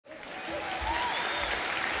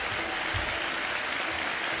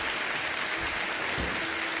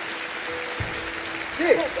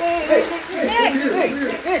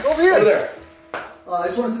Nick, over here. Over there. I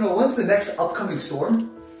just wanted to know, when's the next upcoming storm?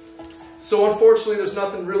 So unfortunately, there's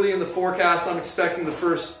nothing really in the forecast. I'm expecting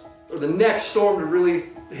the next storm to really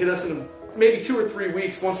hit us in maybe 2 or 3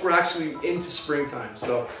 weeks once we're actually into springtime.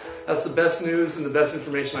 So that's the best news and the best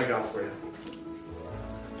information I got for you.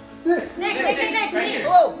 Nick.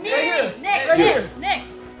 Hello, right here. Nick.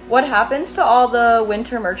 What happens to all the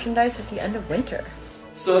winter merchandise at the end of winter?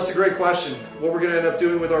 So that's a great question. What we're going to end up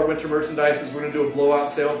doing with our winter merchandise is we're going to do a blowout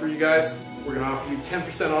sale for you guys. We're going to offer you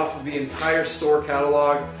 10% off of the entire store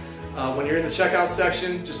catalog. When you're in the checkout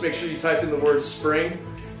section, just make sure you type in the word spring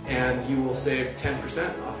and you will save 10%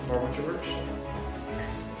 off of our winter merch.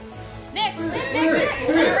 Nick,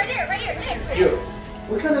 right here, Nick. You.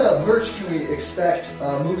 What kind of merch can we expect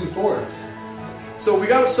moving forward? So we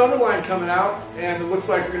got a summer line coming out, and it looks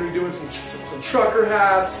like we're going to be doing some trucker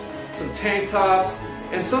hats, some tank tops,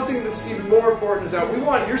 and something that's even more important is that we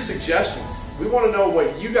want your suggestions. We want to know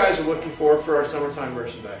what you guys are looking for our summertime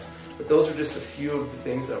merchandise. But those are just a few of the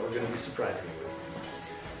things that we're going to be surprising you with.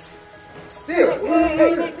 Nick,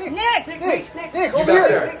 You over back here.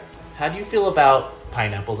 there. How do you feel about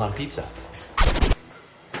pineapples on pizza?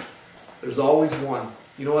 There's always one.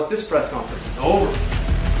 You know what? This press conference is over.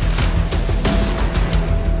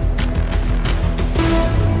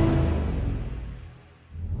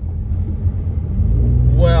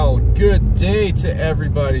 Well, good day to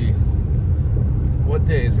everybody. What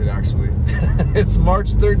day is it actually? It's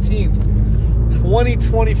March 13th,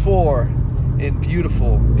 2024 in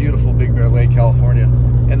beautiful, beautiful Big Bear Lake, California.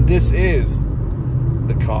 And this is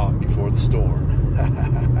the calm before the storm.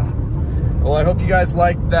 Well, I hope you guys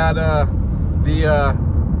liked that, the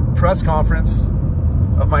press conference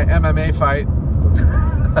of my MMA fight.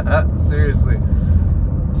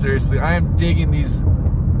 Seriously, I am digging these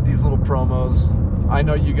little promos. I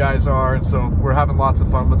know you guys are, and so we're having lots of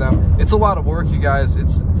fun with them. It's a lot of work, you guys.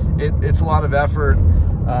 It's a lot of effort.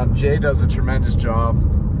 Jay does a tremendous job,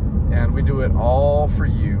 and we do it all for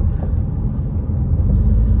you.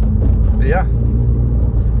 But yeah,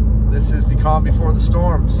 this is the calm before the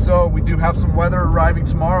storm. So we do have some weather arriving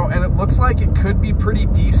tomorrow, and it looks like it could be pretty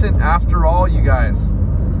decent after all, you guys.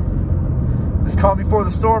 This calm before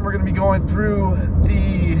the storm, we're going to be going through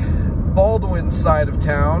the Baldwin side of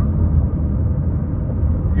town.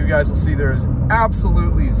 You guys will see there is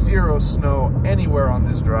absolutely zero snow anywhere on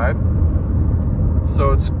this drive.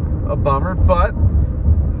 So it's a bummer, but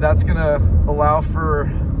that's going to allow for,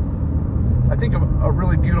 I think, a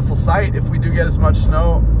really beautiful sight if we do get as much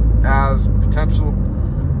snow as potential.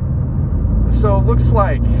 So it looks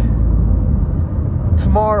like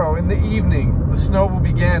tomorrow in the evening, the snow will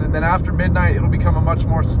begin, and then after midnight, it'll become a much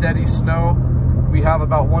more steady snow. We have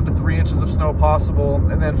about 1 to 3 inches of snow possible,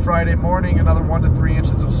 and then Friday morning, another 1 to 3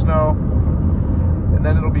 inches of snow, and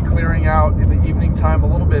then it'll be clearing out in the evening time a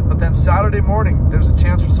little bit. But then Saturday morning, there's a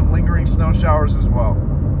chance for some lingering snow showers as well,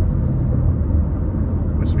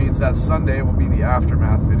 which means that Sunday will be the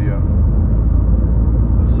aftermath video.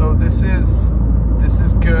 So this is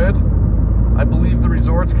good. I believe the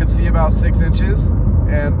resorts could see about 6 inches,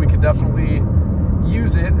 and we could definitely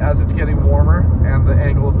use it as it's getting warmer and the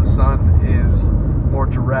angle of the sun is more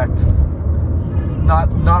direct.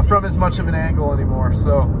 Not from as much of an angle anymore,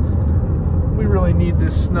 so we really need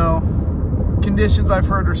this snow. Conditions, I've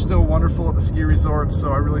heard, are still wonderful at the ski resorts,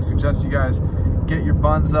 so I really suggest you guys get your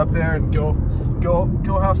buns up there and go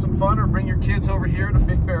have some fun, or bring your kids over here to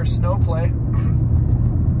Big Bear Snow Play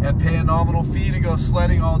and pay a nominal fee to go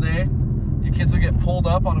sledding all day. Your kids will get pulled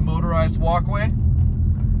up on a motorized walkway,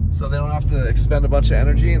 so they don't have to expend a bunch of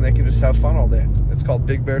energy and they can just have fun all day. It's called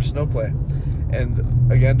Big Bear Snow Play. And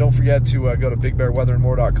again, don't forget to go to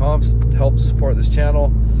bigbearweatherandmore.com to help support this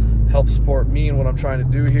channel, help support me and what I'm trying to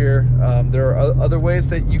do here. There are other ways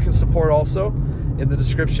that you can support also. In the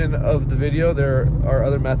description of the video, there are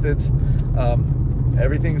other methods.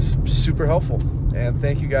 Everything's super helpful. And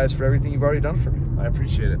thank you guys for everything you've already done for me. I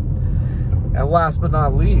appreciate it. And last but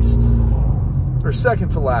not least, or second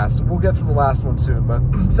to last, we'll get to the last one soon, but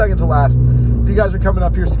second to last, if you guys are coming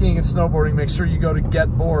up here skiing and snowboarding, make sure you go to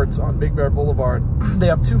Getboards on Big Bear Boulevard. They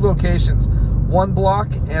have 2 locations, 1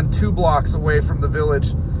 block and 2 blocks away from the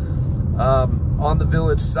village, on the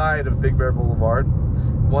village side of Big Bear Boulevard.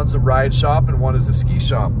 One's a ride shop and one is a ski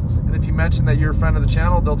shop. And if you mention that you're a friend of the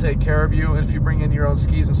channel, they'll take care of you. And if you bring in your own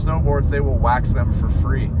skis and snowboards, they will wax them for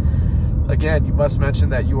free. Again, you must mention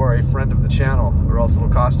that you are a friend of the channel, or else it'll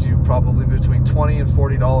cost you probably between $20 and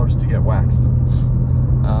 $40 to get waxed.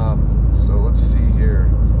 So let's see here.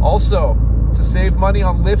 Also, to save money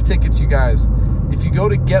on lift tickets, you guys, if you go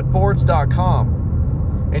to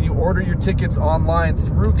getboards.com and you order your tickets online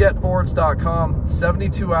through Getboards.com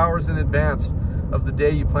 72 hours in advance of the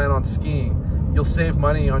day you plan on skiing, you'll save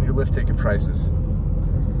money on your lift ticket prices.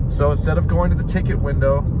 So instead of going to the ticket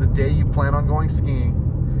window the day you plan on going skiing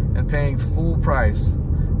and paying full price,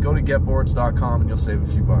 go to Getboards.com and you'll save a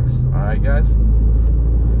few bucks. All right, guys?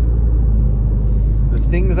 The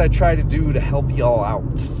things I try to do to help y'all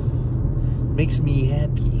out makes me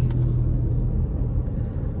happy.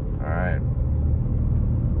 All right.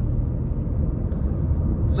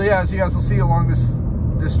 So yeah, as you guys will see along this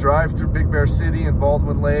drive through Big Bear City and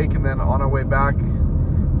Baldwin Lake, and then on our way back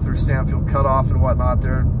through Stanfield Cutoff and whatnot,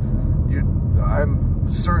 I'm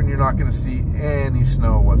certain you're not going to see any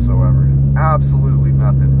snow whatsoever. Absolutely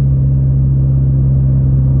nothing.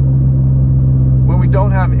 When we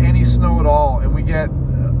don't have any snow at all and we get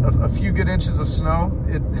a few good inches of snow,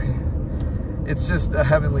 it's just a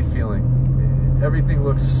heavenly feeling. Everything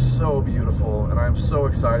looks so beautiful, and I'm so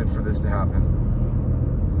excited for this to happen.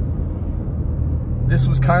 This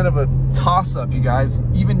was kind of a toss-up, you guys.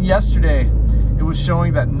 Even yesterday, it was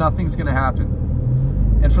showing that nothing's gonna happen.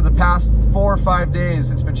 And for the past 4 or 5 days,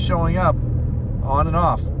 it's been showing up on and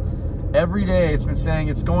off. Every day, it's been saying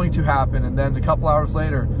it's going to happen, and then a couple hours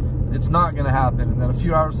later, it's not gonna happen, and then a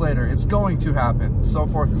few hours later, it's going to happen, so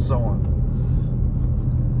forth and so on.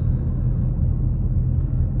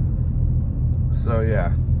 So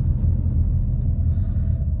yeah,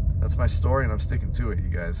 that's my story, and I'm sticking to it, you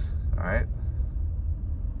guys. All right.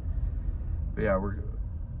 But yeah,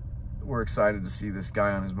 we're excited to see this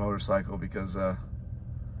guy on his motorcycle, because I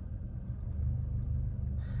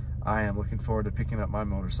am looking forward to picking up my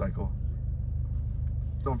motorcycle.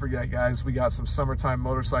 Don't forget, guys, we got some summertime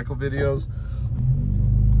motorcycle videos.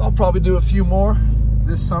 I'll probably do a few more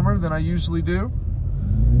this summer than I usually do,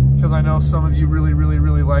 because I know some of you really, really,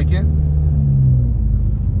 really like it.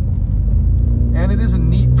 And it is a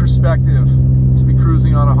neat perspective to be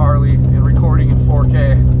cruising on a Harley and recording in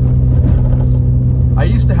 4K. I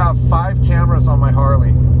used to have 5 cameras on my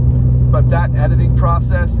Harley, but that editing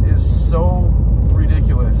process is so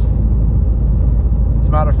ridiculous. As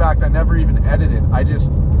a matter of fact, I never even edited. I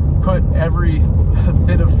just put every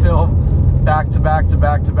bit of film back to back to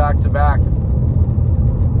back to back to back,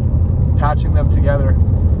 patching them together.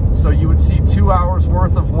 So you would see 2 hours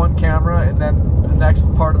worth of one camera, and then the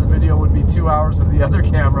next part of the video would be 2 hours of the other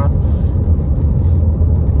camera.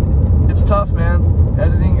 It's tough, man.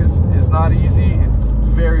 Editing is not easy. It's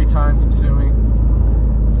very time consuming.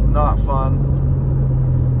 It's not fun.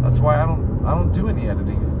 That's why I don't do any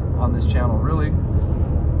editing on this channel, really.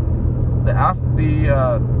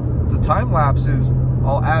 The time lapses,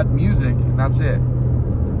 I'll add music, and that's it.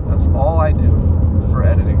 That's all I do for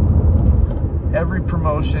editing. Every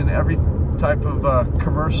promotion, every type of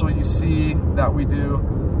commercial you see that we do,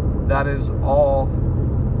 that is all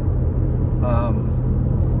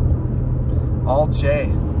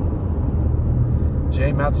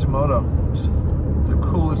Jay Matsumoto, just the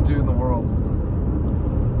coolest dude in the world.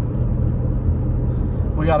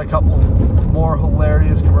 We got a couple more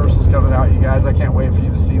hilarious commercials coming out, you guys. I can't wait for you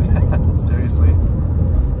to see that. Seriously.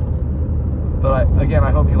 But again,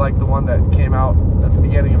 I hope you liked the one that came out at the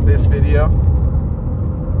beginning of this video.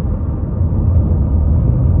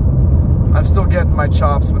 I'm still getting my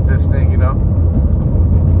chops with this thing, you know.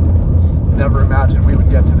 Never imagined we would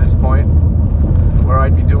get to this point where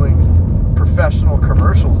I'd be doing professional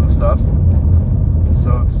commercials and stuff.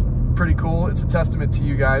 So it's pretty cool. It's a testament to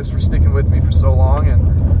you guys for sticking with me for so long and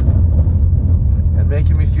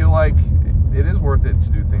making me feel like it is worth it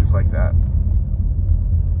to do things like that.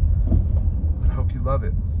 I hope you love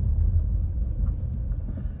it.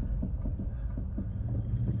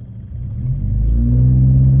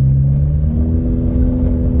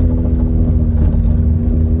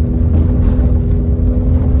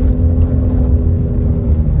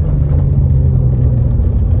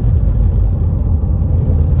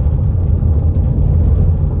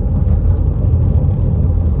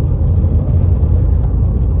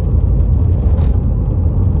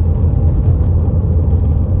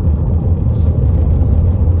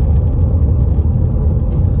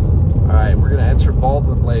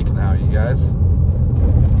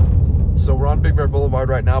 So we're on Big Bear Boulevard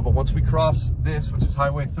right now, but once we cross this, which is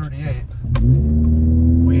Highway 38,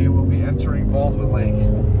 we will be entering Baldwin Lake.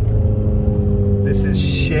 This is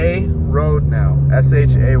Shay Road now,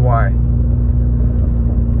 S-H-A-Y.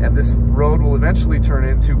 And this road will eventually turn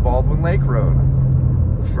into Baldwin Lake Road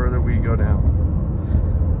the further we go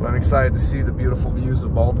down. But I'm excited to see the beautiful views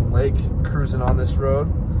of Baldwin Lake cruising on this road.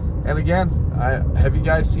 And again, have you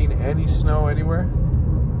guys seen any snow anywhere?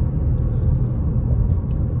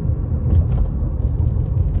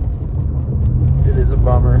 It is a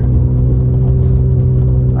bummer.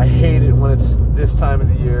 I hate it when it's this time of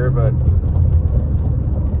the year, but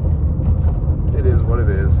it is what it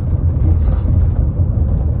is.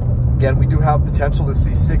 Again, we do have potential to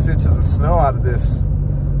see 6 inches of snow out of this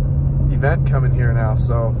event coming here now,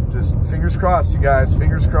 so just fingers crossed, you guys,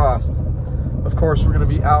 fingers crossed. Of course, we're going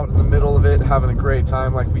to be out in the middle of it, having a great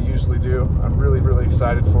time like we usually do. I'm really, really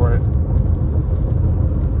excited for it.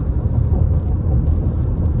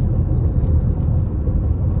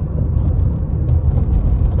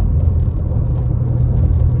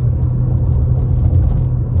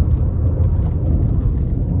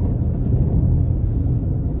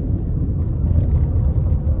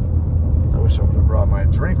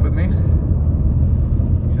 Drink with me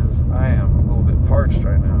because I am a little bit parched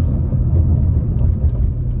right now.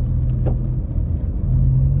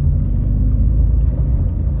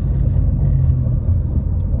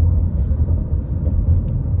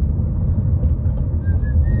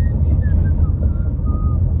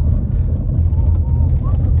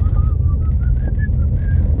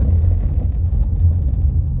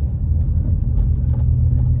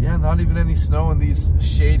 Yeah, not even any snow in these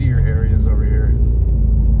shadier areas over here.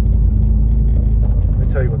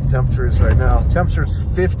 Tell you what the temperature is right now. Temperature is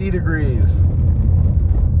 50 degrees.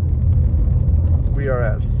 We are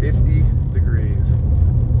at 50 degrees.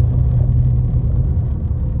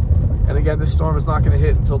 And again, this storm is not going to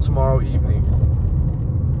hit until tomorrow evening.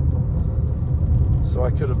 So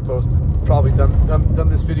I could have probably done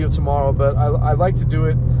this video tomorrow, but I like to do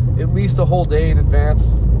it at least a whole day in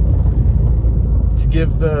advance to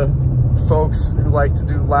give the folks who like to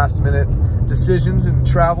do last minute decisions and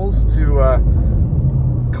travels to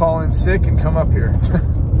call in sick and come up here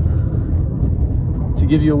to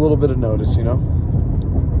give you a little bit of notice, you know.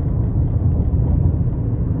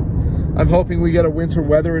 I'm hoping we get a winter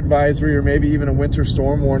weather advisory or maybe even a winter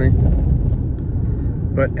storm warning,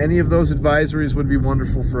 but any of those advisories would be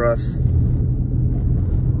wonderful for us.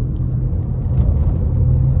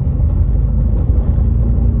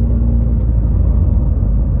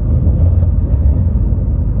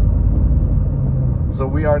 So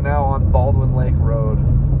we are now on Baldwin Lake Road.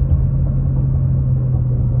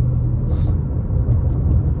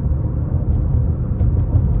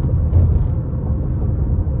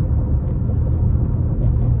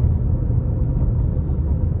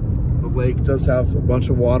 The lake does have a bunch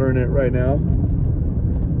of water in it right now.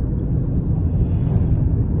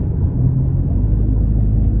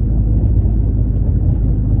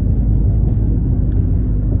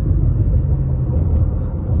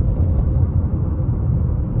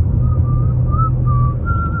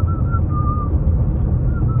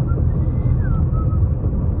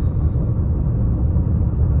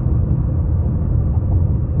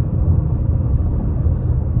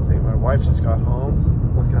 Wife just got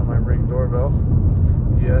home. Looking at my Ring doorbell.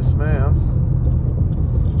 Yes, ma'am.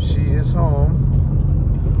 She is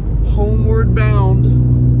home. Homeward bound.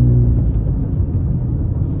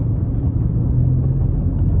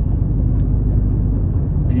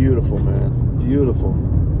 Beautiful, man. Beautiful.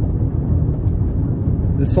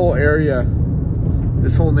 This whole area,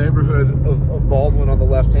 this whole neighborhood of Baldwin on the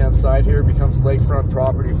left-hand side here becomes lakefront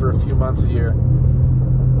property for a few months a year.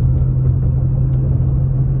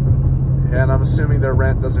 And I'm assuming their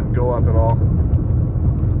rent doesn't go up at all.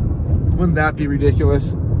 Wouldn't that be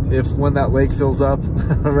ridiculous if when that lake fills up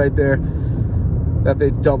right there, that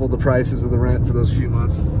they double the prices of the rent for those few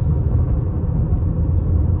months?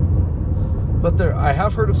 But I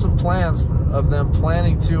have heard of some plans of them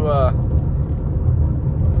planning to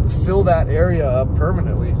fill that area up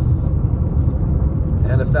permanently.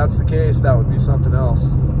 And if that's the case, that would be something else.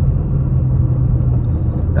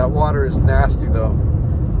 That water is nasty though.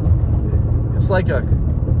 It's like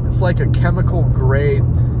a chemical gray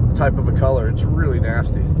type of a color. It's really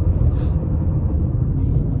nasty.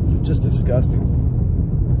 Just disgusting.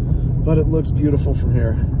 But it looks beautiful from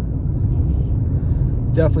here.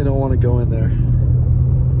 Definitely don't want to go in there.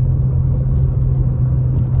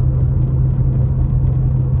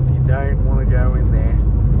 You don't want to go in there.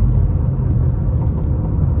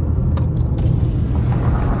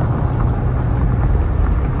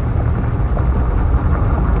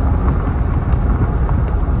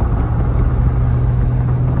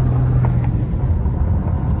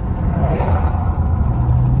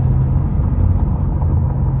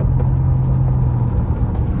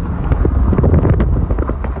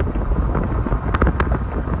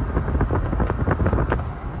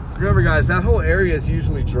 Remember guys, that whole area is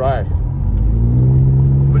usually dry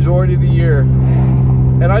majority of the year,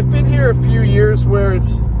 and I've been here a few years where it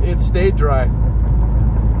stayed dry,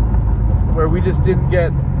 where we just didn't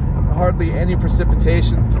get hardly any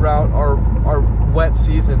precipitation throughout our wet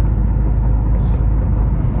season.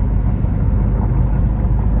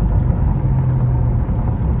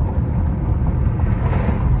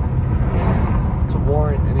 To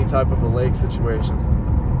warrant any type of a lake situation.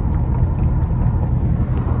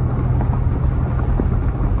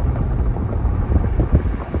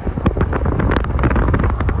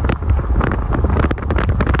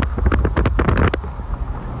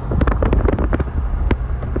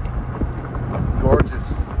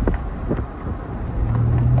 Gorgeous.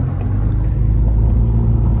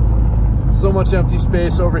 So much empty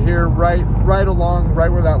space over here, right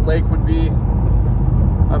where that lake would be.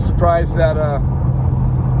 I'm surprised that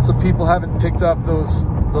some people haven't picked up those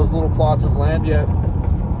little plots of land yet.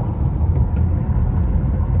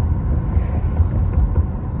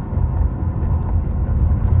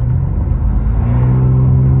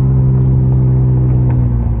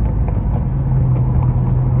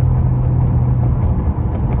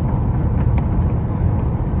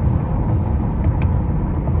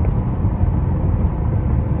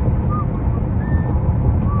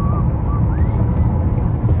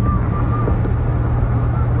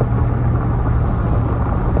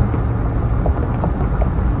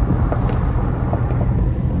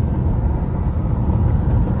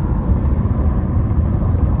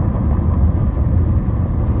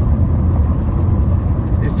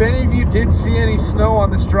 If any of you did see any snow on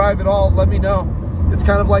this drive at all, let me know. It's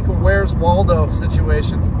kind of like a Where's Waldo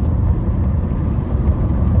situation.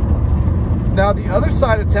 Now the other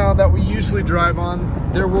side of town that we usually drive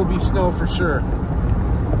on, there will be snow for sure.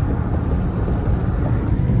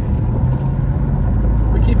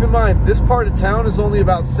 But keep in mind, this part of town is only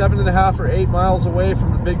about 7.5 or 8 miles away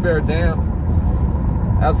from the Big Bear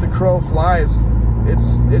Dam. As the crow flies,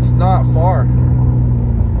 it's not far.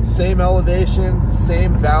 Same elevation,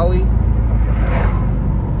 same valley,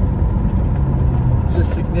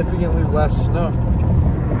 just significantly less snow.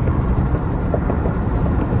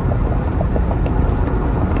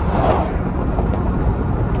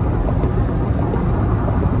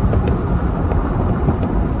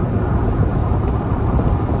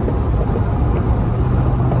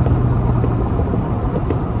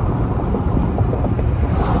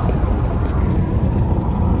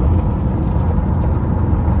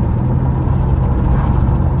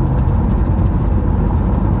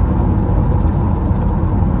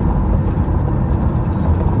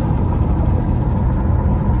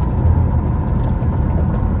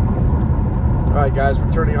 Alright guys,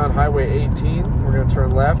 we're turning on Highway 18. We're going to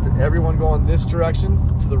turn left. Everyone going this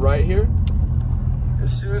direction to the right here.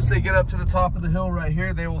 As soon as they get up to the top of the hill right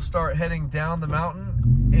here, they will start heading down the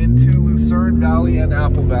mountain into Lucerne Valley and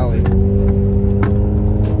Apple Valley.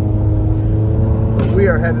 We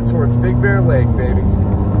are headed towards Big Bear Lake, baby.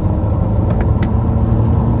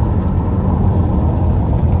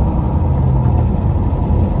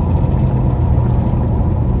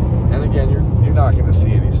 Not going to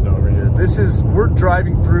see any snow over here. We're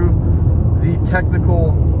driving through the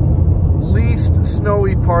technical least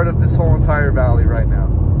snowy part of this whole entire valley right now.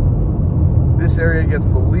 This area gets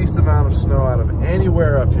the least amount of snow out of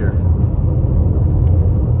anywhere up here.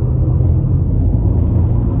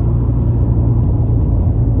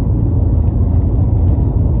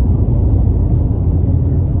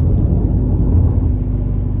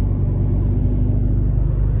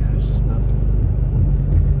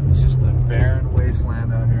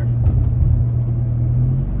 Wasteland out here.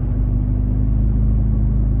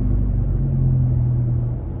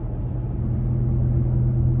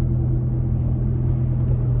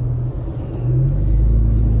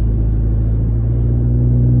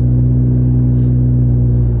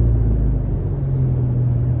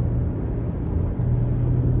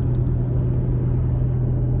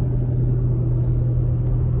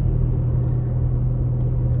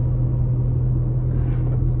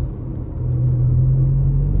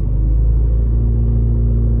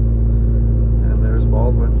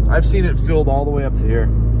 I've seen it filled all the way up to here.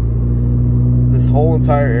 This whole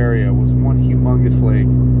entire area was one humongous lake.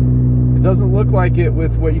 It doesn't look like it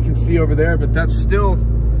with what you can see over there, but that's still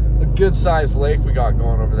a good sized lake we got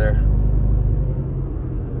going over there.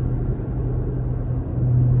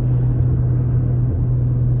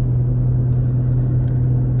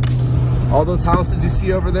 All those houses you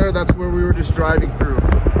see over there, that's where we were just driving through.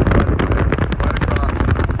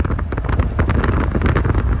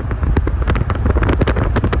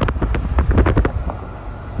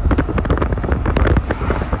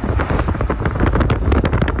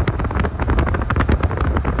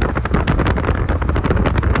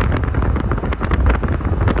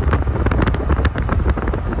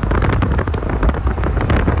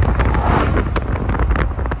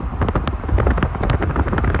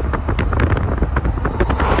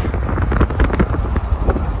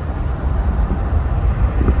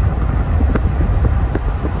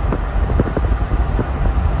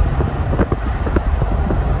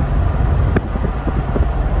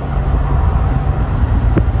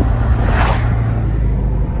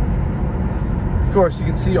 course, you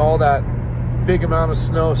can see all that big amount of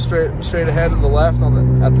snow straight ahead to the left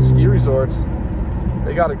at the ski resorts.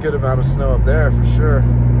 They got a good amount of snow up there for sure.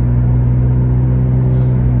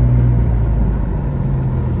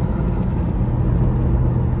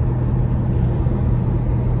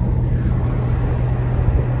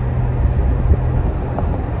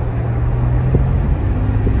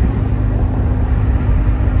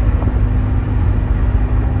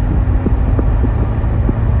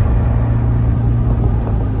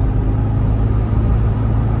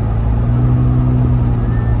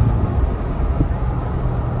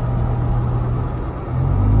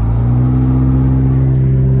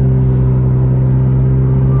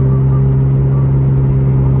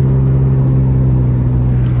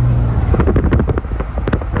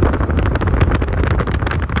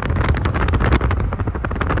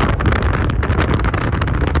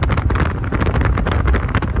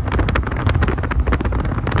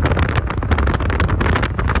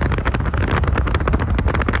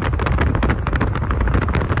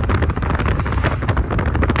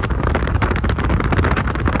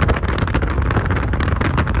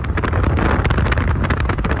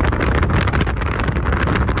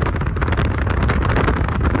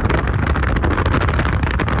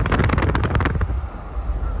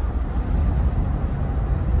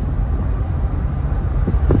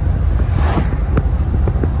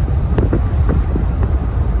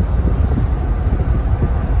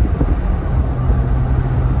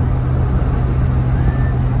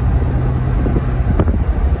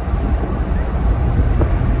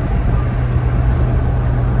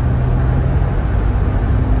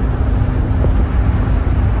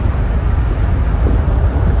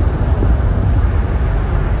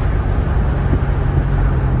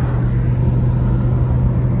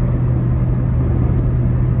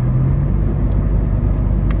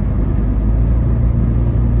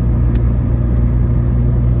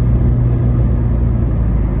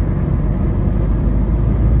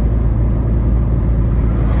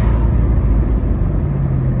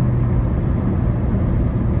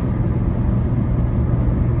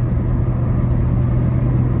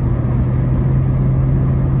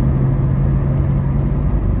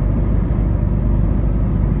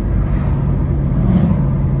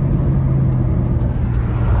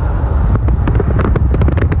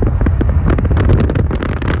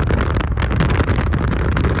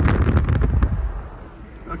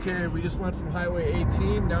 Okay, we just went from Highway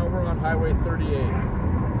 18, now we're on Highway 38.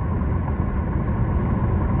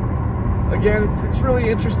 Again, it's really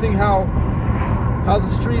interesting how the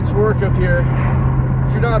streets work up here.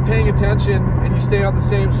 If you're not paying attention and you stay on the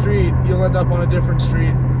same street, you'll end up on a different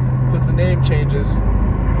street because the name changes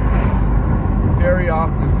very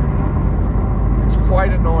often. It's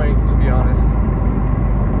quite annoying, to be honest.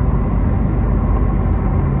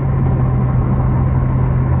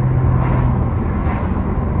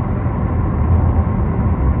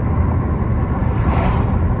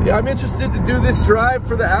 Yeah, I'm interested to do this drive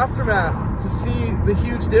for the aftermath to see the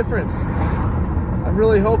huge difference. I'm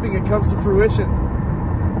really hoping it comes to fruition.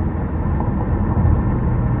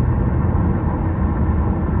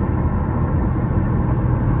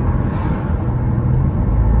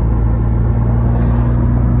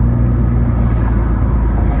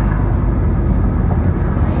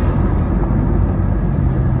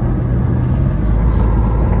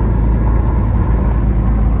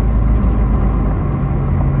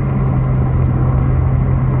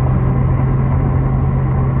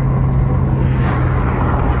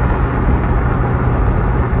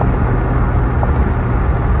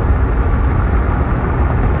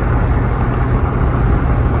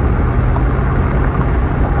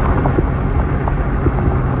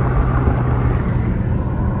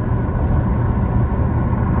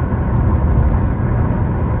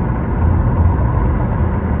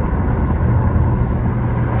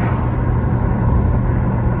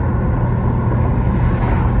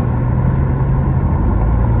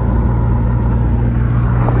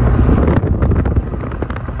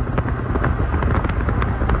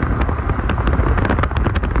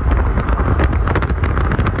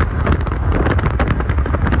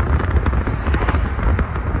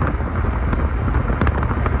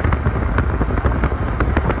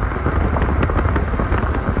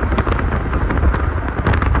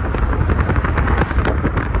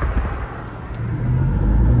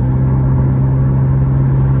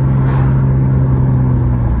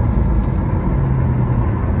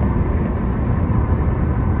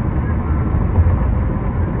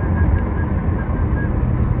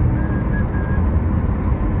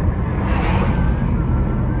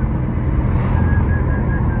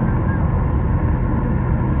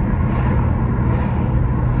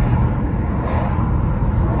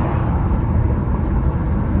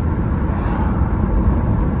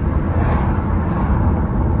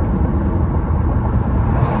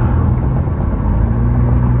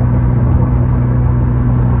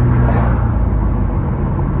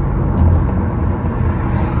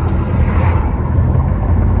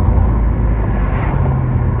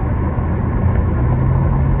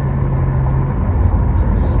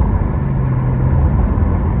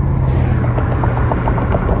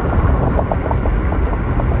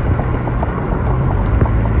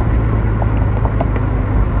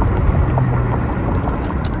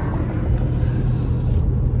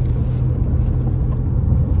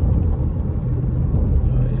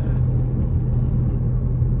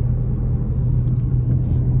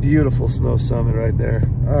 beautiful snow summit right there.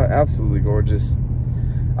 Absolutely gorgeous.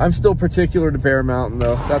 I'm still particular to Bear Mountain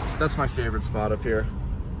though. That's my favorite spot up here.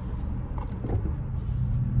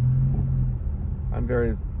 I'm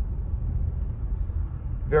very,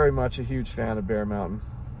 very much a huge fan of Bear Mountain.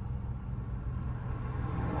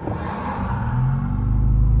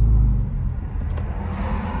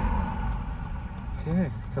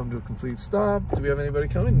 Okay, come to a complete stop. Do we have anybody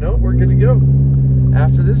coming? No, we're good to go.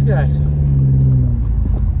 After this guy.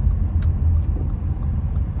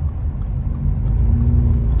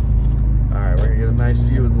 Alright, we're gonna get a nice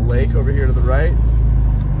view of the lake over here to the right.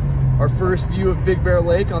 Our first view of Big Bear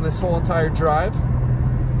Lake on this whole entire drive.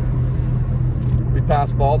 We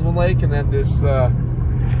passed Baldwin Lake and then this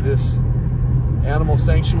this animal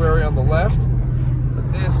sanctuary on the left.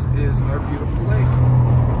 But this is our beautiful lake.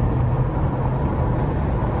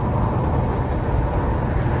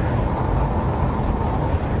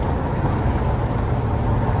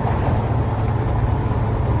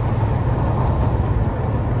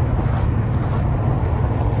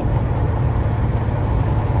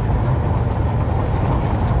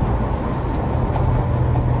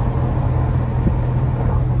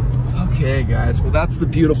 Okay guys, well that's the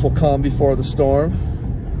beautiful calm before the storm.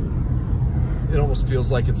 It almost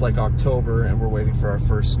feels like it's like October and we're waiting for our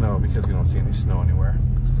first snow because you don't see any snow anywhere.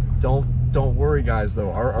 Don't worry guys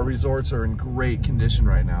though, our resorts are in great condition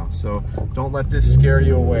right now, so don't let this scare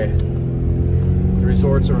you away. The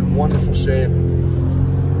resorts are in wonderful shape.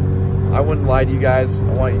 I wouldn't lie to you guys,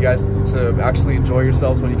 I want you guys to actually enjoy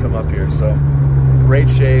yourselves when you come up here. So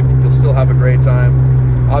great shape, you'll still have a great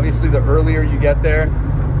time. Obviously the earlier you get there,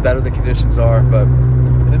 better the conditions are, but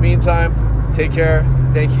in the meantime, take care.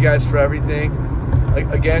 Thank you guys for everything.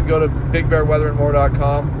 Again, go to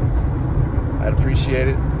bigbearweatherandmore.com. I'd appreciate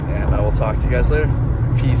it, and I will talk to you guys later.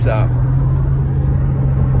 Peace out.